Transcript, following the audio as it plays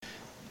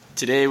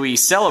Today we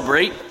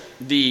celebrate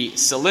the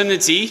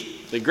solemnity,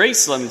 the great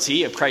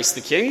solemnity of Christ the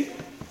King.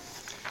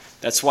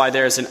 That's why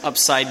there's an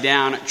upside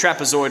down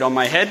trapezoid on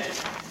my head.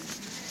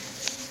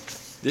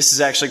 This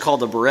is actually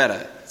called a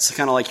Beretta. It's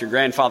kind of like your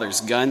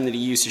grandfather's gun that he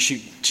used to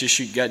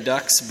shoot gut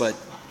ducks, but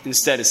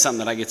instead it's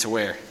something that I get to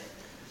wear.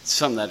 It's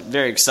something that's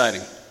very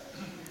exciting.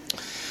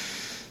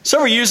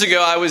 Several years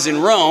ago I was in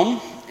Rome,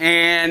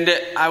 and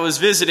I was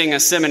visiting a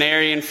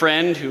seminarian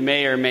friend who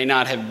may or may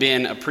not have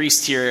been a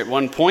priest here at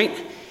one point.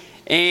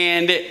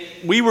 And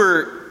we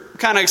were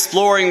kind of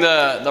exploring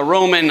the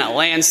Roman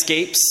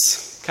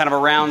landscapes, kind of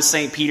around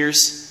St.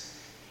 Peter's.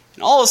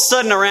 And all of a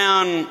sudden,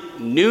 around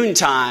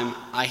noontime,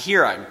 I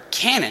hear a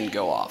cannon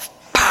go off.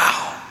 Pow!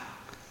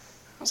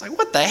 I was like,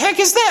 what the heck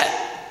is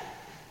that?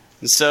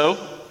 And so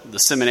the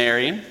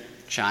seminarian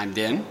chimed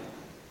in,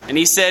 and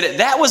he said,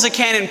 that was a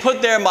cannon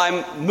put there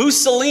by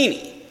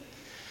Mussolini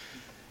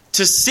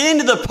to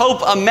send the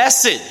Pope a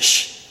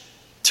message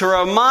to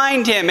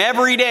remind him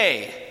every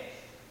day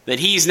that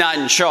he's not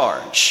in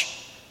charge,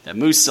 that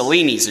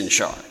Mussolini's in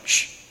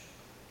charge.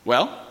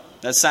 Well,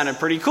 that sounded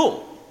pretty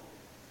cool.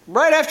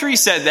 Right after he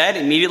said that,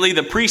 immediately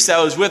the priest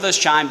that was with us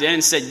chimed in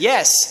and said,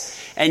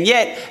 yes. And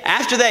yet,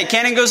 after that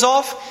cannon goes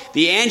off,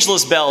 the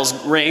Angelus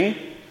bells ring,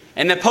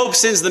 and the Pope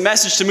sends the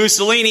message to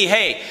Mussolini,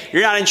 hey,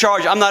 you're not in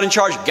charge, I'm not in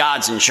charge,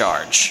 God's in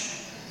charge.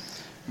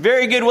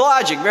 Very good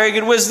logic, very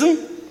good wisdom.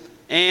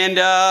 And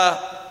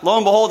lo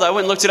and behold, I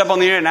went and looked it up on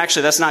the internet, and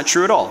actually that's not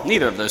true at all.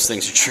 Neither of those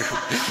things are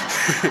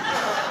true.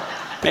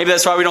 Maybe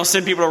that's why we don't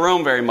send people to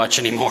Rome very much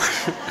anymore.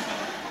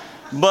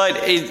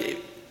 But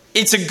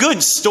it's a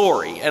good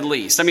story, at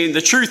least. I mean,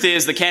 the truth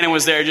is the cannon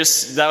was there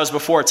that was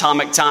before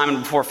atomic time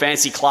and before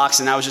fancy clocks,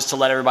 and that was just to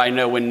let everybody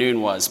know when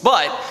noon was.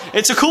 But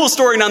it's a cool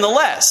story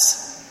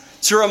nonetheless,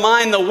 to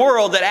remind the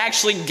world that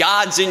actually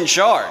God's in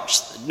charge.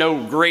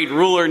 No great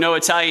ruler, no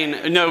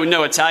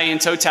Italian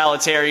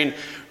totalitarian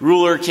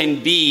ruler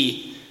can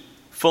be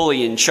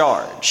fully in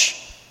charge.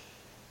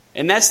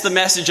 And that's the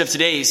message of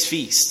today's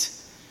feast.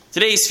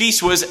 Today's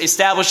feast was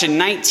established in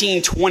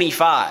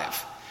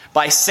 1925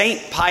 by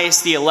St.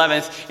 Pius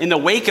XI in the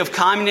wake of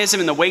communism,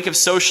 in the wake of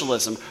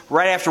socialism,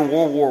 right after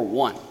World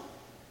War I.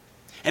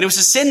 And it was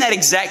to send that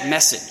exact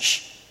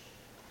message,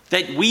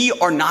 that we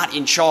are not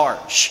in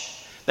charge,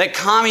 that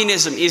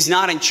communism is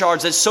not in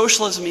charge, that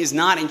socialism is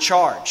not in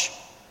charge,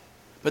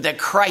 but that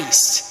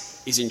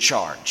Christ is in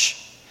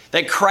charge,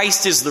 that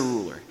Christ is the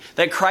ruler,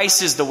 that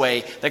Christ is the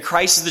way, that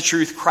Christ is the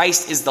truth,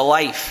 Christ is the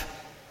life.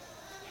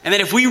 And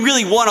that if we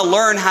really want to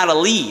learn how to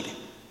lead,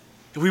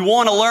 if we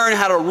want to learn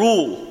how to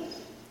rule,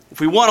 if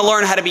we want to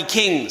learn how to be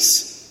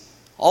kings,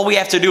 all we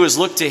have to do is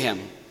look to him.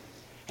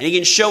 And he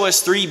can show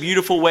us three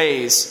beautiful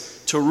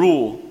ways to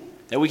rule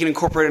that we can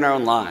incorporate in our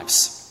own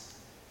lives.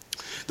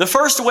 The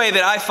first way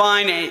that I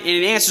find, and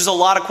it answers a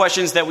lot of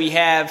questions that we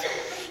have,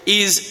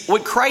 is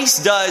what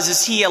Christ does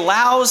is he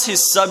allows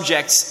his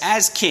subjects,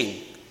 as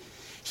king,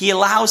 he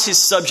allows his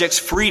subjects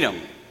freedom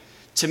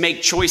to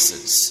make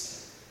choices.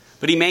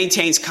 But he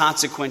maintains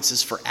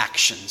consequences for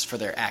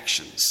their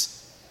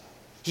actions.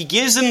 He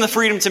gives them the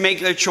freedom to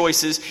make their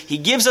choices. He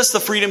gives us the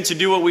freedom to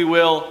do what we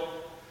will,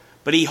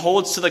 but he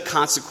holds to the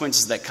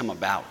consequences that come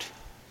about.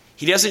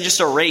 He doesn't just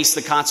erase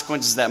the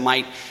consequences that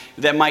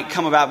might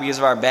come about because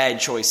of our bad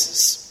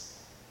choices.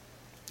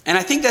 And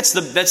I think that's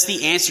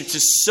the answer to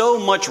so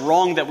much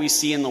wrong that we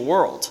see in the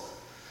world.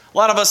 A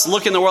lot of us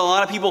look in the world, a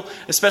lot of people,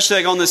 especially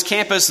like on this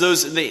campus,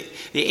 the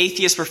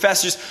atheist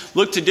professors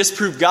look to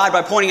disprove God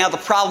by pointing out the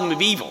problem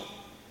of evil.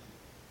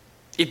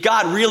 If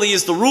God really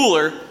is the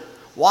ruler,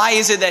 why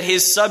is it that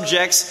his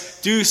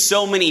subjects do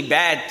so many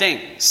bad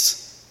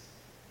things?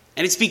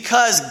 And it's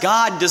because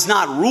God does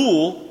not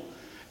rule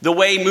the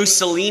way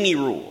Mussolini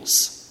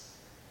rules.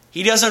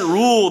 He doesn't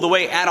rule the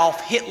way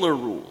Adolf Hitler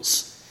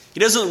rules. He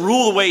doesn't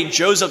rule the way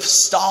Joseph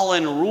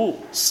Stalin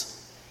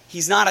rules.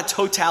 He's not a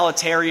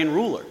totalitarian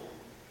ruler.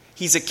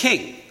 He's a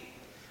king.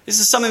 This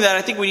is something that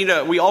I think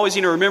we always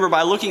need to remember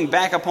by looking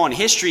back upon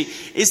history,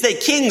 is that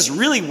kings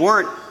really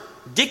weren't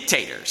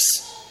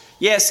dictators.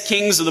 Yes,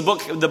 kings of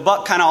the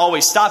buck kind of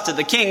always stopped at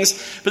the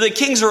kings, but the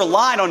kings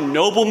relied on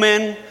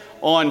noblemen,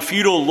 on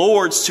feudal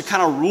lords to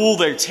kind of rule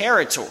their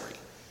territory.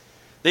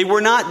 They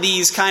were not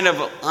these kind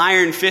of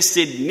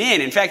iron-fisted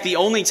men. In fact, the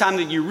only time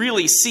that you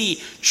really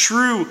see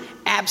true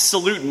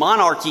absolute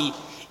monarchy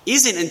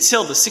isn't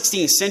until the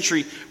 16th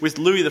century with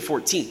Louis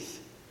XIV.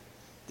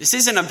 This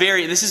isn't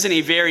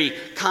a very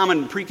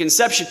common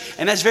preconception,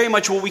 and that's very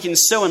much what we can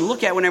sow and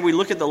look at whenever we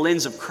look at the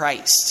lens of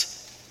Christ.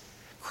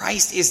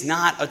 Christ is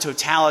not a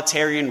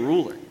totalitarian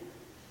ruler.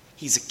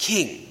 He's a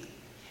king.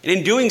 And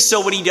in doing so,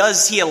 what he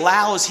does is he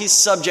allows his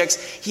subjects,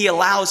 he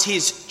allows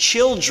his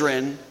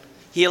children,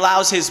 he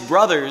allows his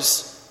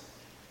brothers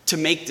to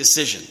make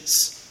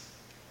decisions.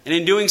 And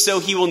in doing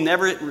so, he will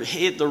never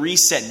hit the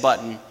reset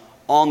button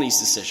on these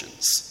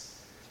decisions.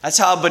 That's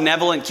how a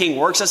benevolent king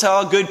works. That's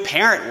how a good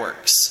parent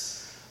works.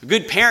 A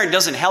good parent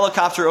doesn't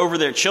helicopter over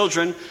their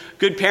children. A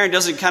good parent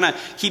doesn't kind of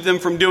keep them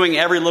from doing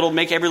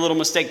make every little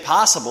mistake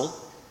possible.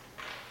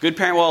 A good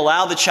parent will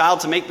allow the child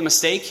to make the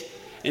mistake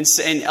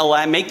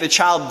and make the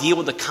child deal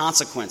with the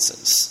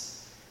consequences.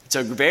 It's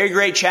a very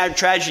great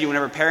tragedy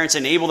whenever parents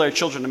enable their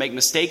children to make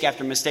mistake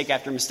after mistake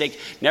after mistake,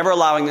 never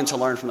allowing them to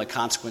learn from the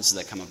consequences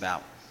that come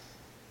about.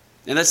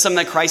 And that's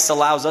something that Christ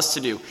allows us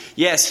to do.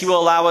 Yes, he will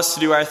allow us to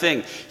do our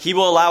thing. He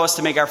will allow us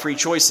to make our free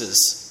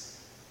choices.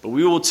 But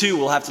we will too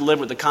will have to live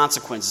with the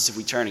consequences if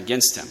we turn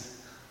against him.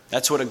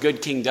 That's what a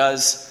good king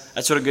does.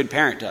 That's what a good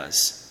parent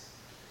does.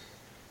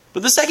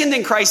 But the second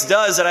thing Christ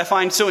does that I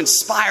find so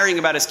inspiring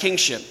about his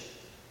kingship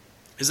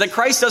is that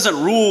Christ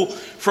doesn't rule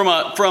from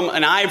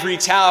an ivory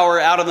tower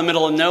out in the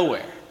middle of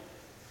nowhere.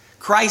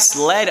 Christ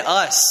led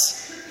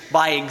us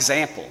by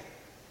example.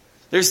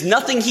 There's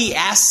nothing he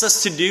asks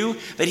us to do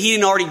that he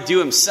didn't already do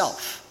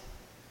himself.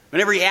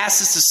 Whenever he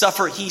asks us to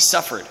suffer, he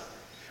suffered.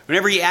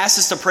 Whenever he asks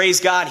us to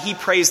praise God, he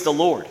praised the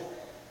Lord.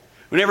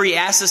 Whenever he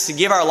asks us to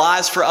give our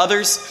lives for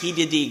others, he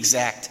did the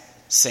exact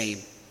same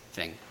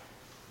thing.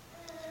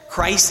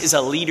 Christ is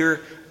a leader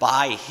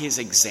by his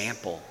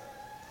example.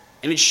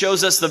 And it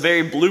shows us the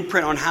very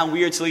blueprint on how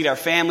we are to lead our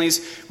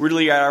families, we're to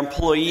lead our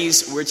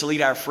employees, we're to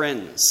lead our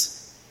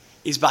friends,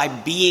 is by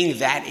being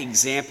that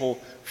example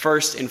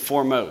first and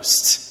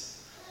foremost.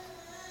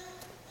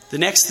 The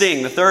next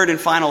thing, the third and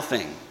final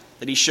thing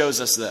that he shows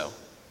us, though,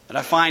 that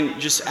I find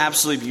just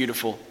absolutely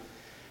beautiful,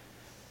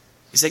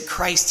 is that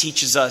Christ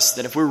teaches us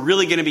that if we're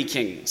really going to be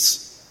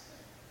kings,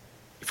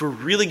 if we're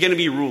really going to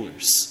be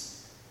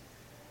rulers,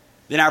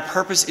 then our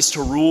purpose is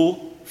to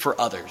rule for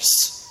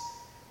others.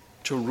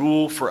 To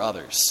rule for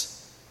others.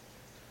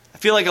 I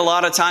feel like a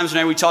lot of times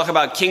when we talk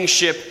about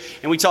kingship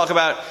and we talk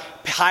about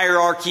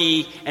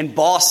hierarchy and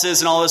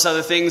bosses and all those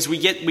other things, we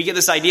get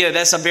this idea that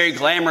that's a very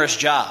glamorous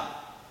job.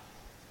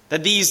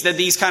 That these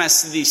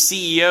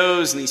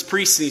CEOs and these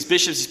priests and these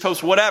bishops, these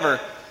popes, whatever,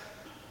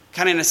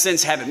 kind of in a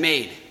sense have it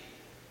made.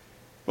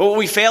 But what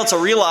we fail to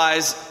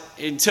realize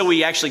until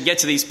we actually get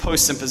to these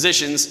posts and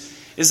positions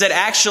is that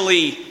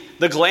actually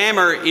the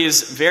glamour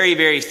is very,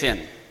 very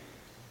thin.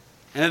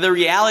 And the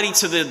reality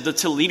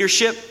to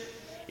leadership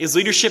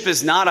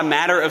is not a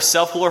matter of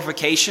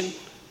self-glorification.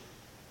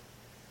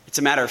 It's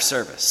a matter of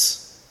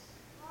service.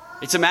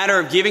 It's a matter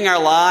of giving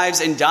our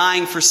lives and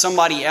dying for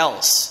somebody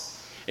else.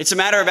 It's a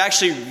matter of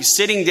actually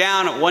sitting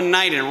down one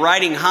night and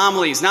writing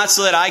homilies, not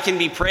so that I can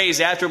be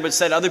praised after, but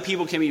so that other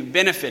people can be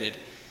benefited.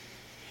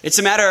 It's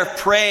a matter of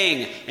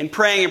praying and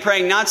praying and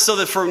praying, not so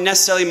that for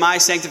necessarily my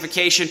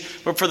sanctification,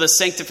 but for the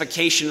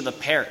sanctification of the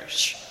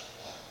parish,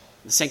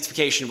 the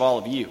sanctification of all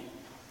of you.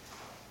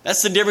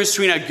 That's the difference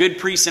between a good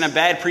priest and a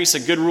bad priest, a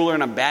good ruler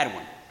and a bad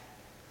one.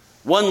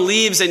 One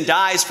lives and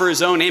dies for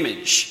his own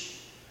image.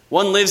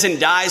 One lives and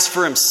dies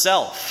for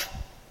himself.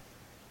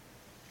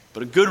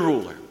 But a good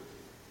ruler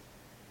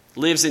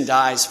lives and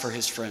dies for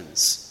his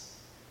friends.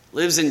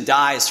 Lives and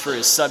dies for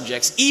his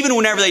subjects, even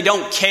whenever they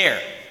don't care.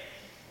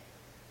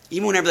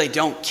 Even whenever they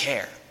don't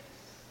care.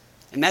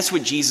 And that's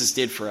what Jesus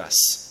did for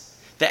us.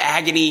 The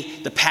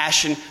agony, the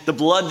passion, the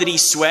blood that he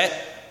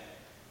sweat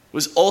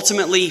was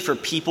ultimately for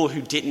people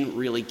who didn't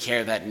really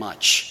care that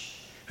much,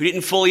 who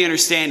didn't fully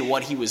understand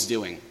what he was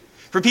doing,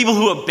 for people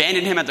who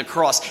abandoned him at the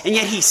cross, and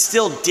yet he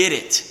still did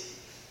it.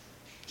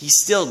 He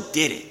still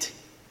did it.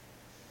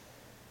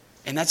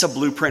 And that's a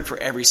blueprint for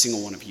every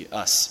single one of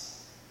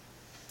us.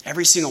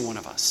 Every single one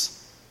of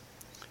us.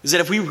 Is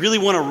that if we really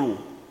want to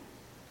rule,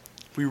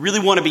 if we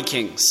really want to be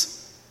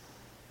kings,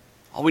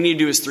 all we need to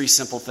do is three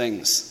simple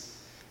things.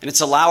 And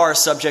it's allow our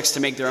subjects to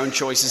make their own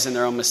choices and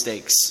their own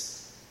mistakes.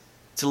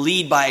 To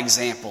lead by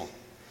example,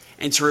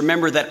 and to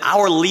remember that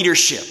our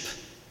leadership,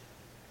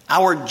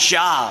 our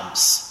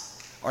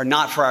jobs, are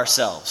not for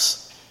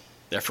ourselves.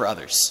 They're for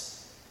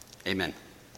others. Amen.